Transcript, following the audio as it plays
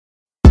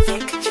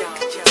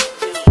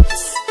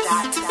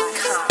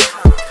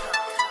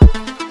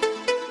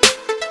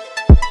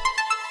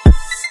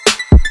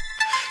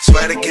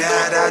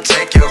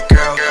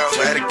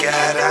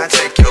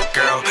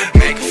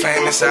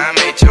famous, I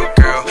made your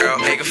girl.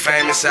 Make her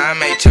famous, I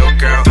made your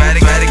girl. Swear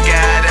to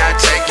God, I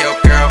take your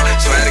girl.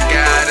 Swear to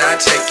God, I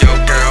take your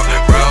girl.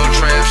 Road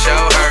trip,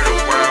 show her the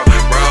world.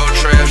 Road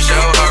trip,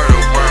 show her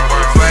the world.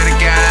 Swear to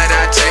God,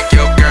 I take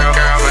your girl.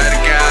 Swear to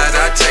God,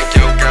 I take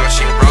your girl.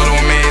 She rollin'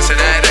 with me, so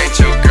that ain't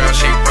your girl.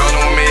 She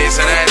rollin' with me,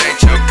 so that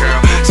ain't your girl.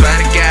 Swear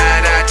to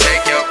God, I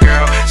take your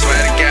girl. Swear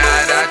to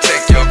God, I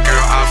take your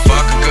girl. I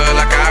fuck her good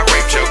like I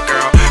raped your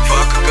girl.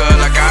 Fuck her good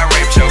like I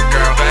raped your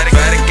girl.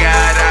 Swear to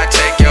God, I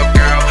take your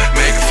girl.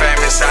 Make her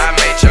famous, I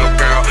made your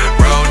girl.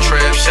 Road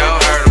trip, show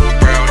her the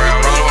world.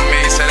 Rollin' with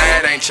me, so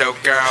that ain't your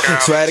girl.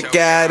 Swear to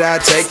God, I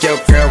take your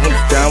girl. When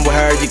you're done with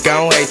her, you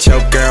gon' hate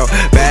your girl.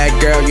 Bad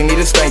girl, you need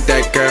to spank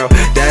that girl.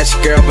 That's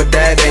your girl, but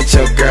that ain't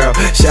your girl.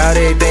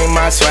 Shawty think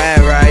my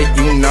swag right.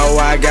 You know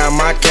I got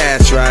my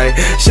cash right.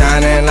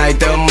 Shining like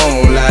the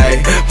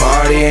moonlight.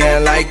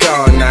 Partying like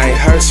all night.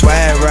 Her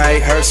swag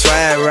right, her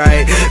swag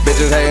right.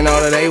 Bitches hating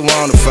on her, they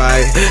wanna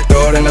fight.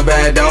 Throw it in the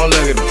bag, don't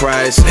look at the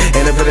price.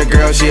 End up with a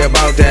girl, she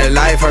about that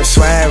life. Her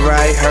swag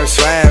right, her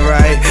swag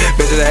right.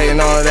 Bitches hating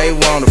on her, they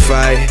wanna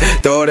fight.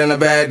 Throw it in the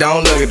bag,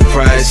 don't look at the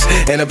price.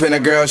 End up in a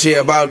girl, she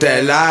about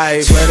that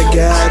life. Swear to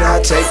God,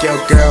 I take your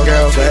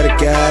girl. Swear to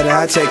God,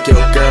 I take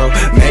your girl.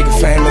 Make her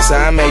famous,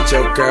 I made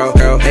your girl.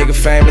 Make her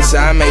famous,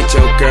 I made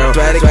your girl.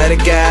 Swear to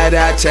God,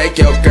 I take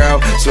your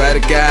girl. Swear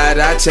to God,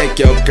 I take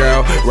your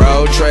girl.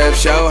 Road trip,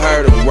 show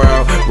her the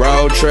world.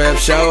 Road trip,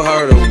 show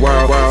her the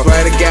world.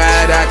 Swear to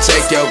God, I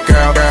take your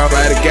girl.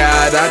 Swear to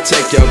God, I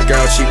take your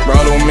girl. She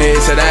rollin' with me,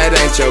 so that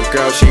ain't your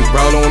girl. She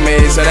rollin' with me,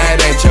 so that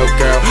ain't your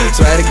girl.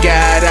 Swear to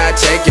God, I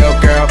take your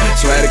girl.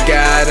 Swear to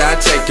God, I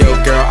take your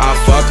girl. I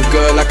fuck her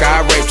good like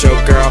I raped your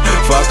girl.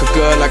 Fuck her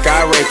good like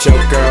I raped your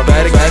girl.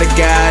 Swear to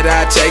God,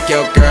 I take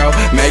your girl.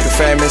 Make her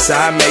famous,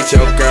 I made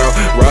your girl.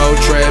 Road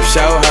trip,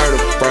 show her the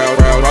world.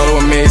 Rollin'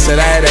 with me, so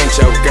that ain't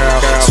your girl.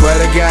 Swear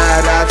to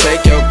God, I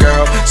take your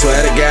girl. Swear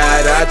to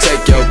God, I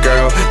take your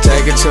girl.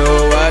 Take her to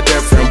a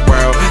different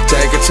world.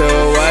 Take her to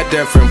a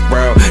different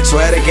world.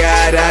 Swear to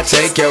God, I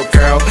take your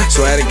girl.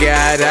 Swear to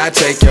God, I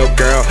take your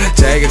girl.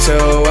 Take her to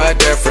a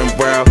different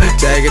world.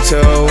 Take her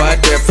to a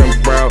different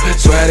world.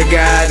 Swear to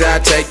God, I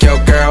take your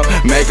girl.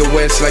 Make a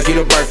wish like you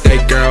the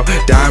birthday girl.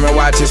 Diamond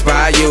watches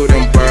buy you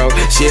them pearl.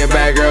 She a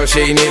bad girl,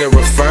 she need a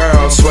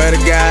referral. Swear to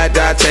God,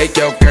 I take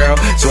your girl.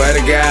 Swear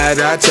to God,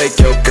 I take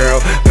your girl.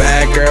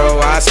 Bad girl,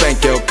 I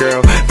spank your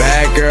girl.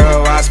 Bad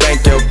girl, I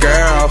spank your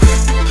girl.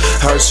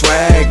 Her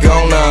swag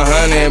on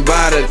 100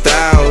 by the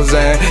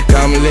 1,000.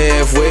 Come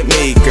live with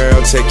me, girl.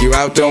 Take you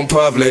out them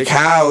public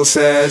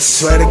houses.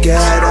 Swear to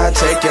God, I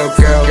take your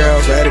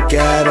girl. Swear to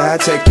God, I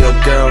take your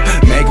girl.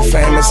 Make her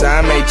famous, I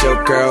made your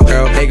girl.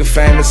 Make her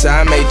famous,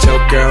 I made your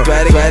girl.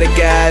 Swear to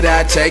God,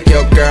 I take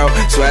your girl.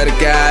 Swear to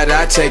God,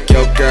 I take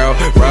your girl.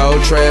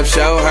 Road trip,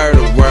 show her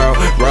the world.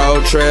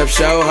 Road trip,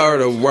 show her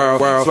the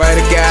world. Swear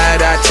to God,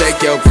 I take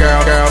your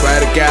girl. Swear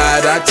to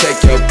God, I take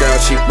your girl.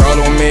 She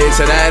rollin' with me,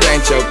 so that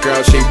ain't your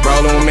girl. She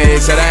rollin' with me,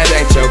 so that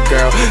ain't your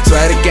girl.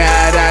 Swear to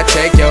God, I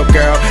take your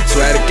girl.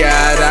 Swear to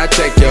God, I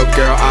take your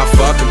girl. I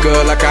fuck her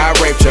good like I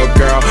raped your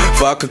girl.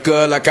 Fuck her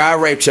good like I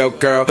raped your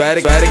girl. Swear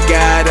to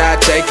God, I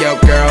take your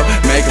girl.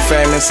 Make her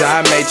famous,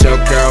 I made your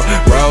girl.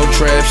 Road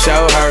trip,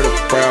 show her the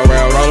world.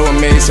 Rollin'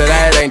 with me, so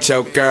that ain't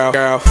your girl.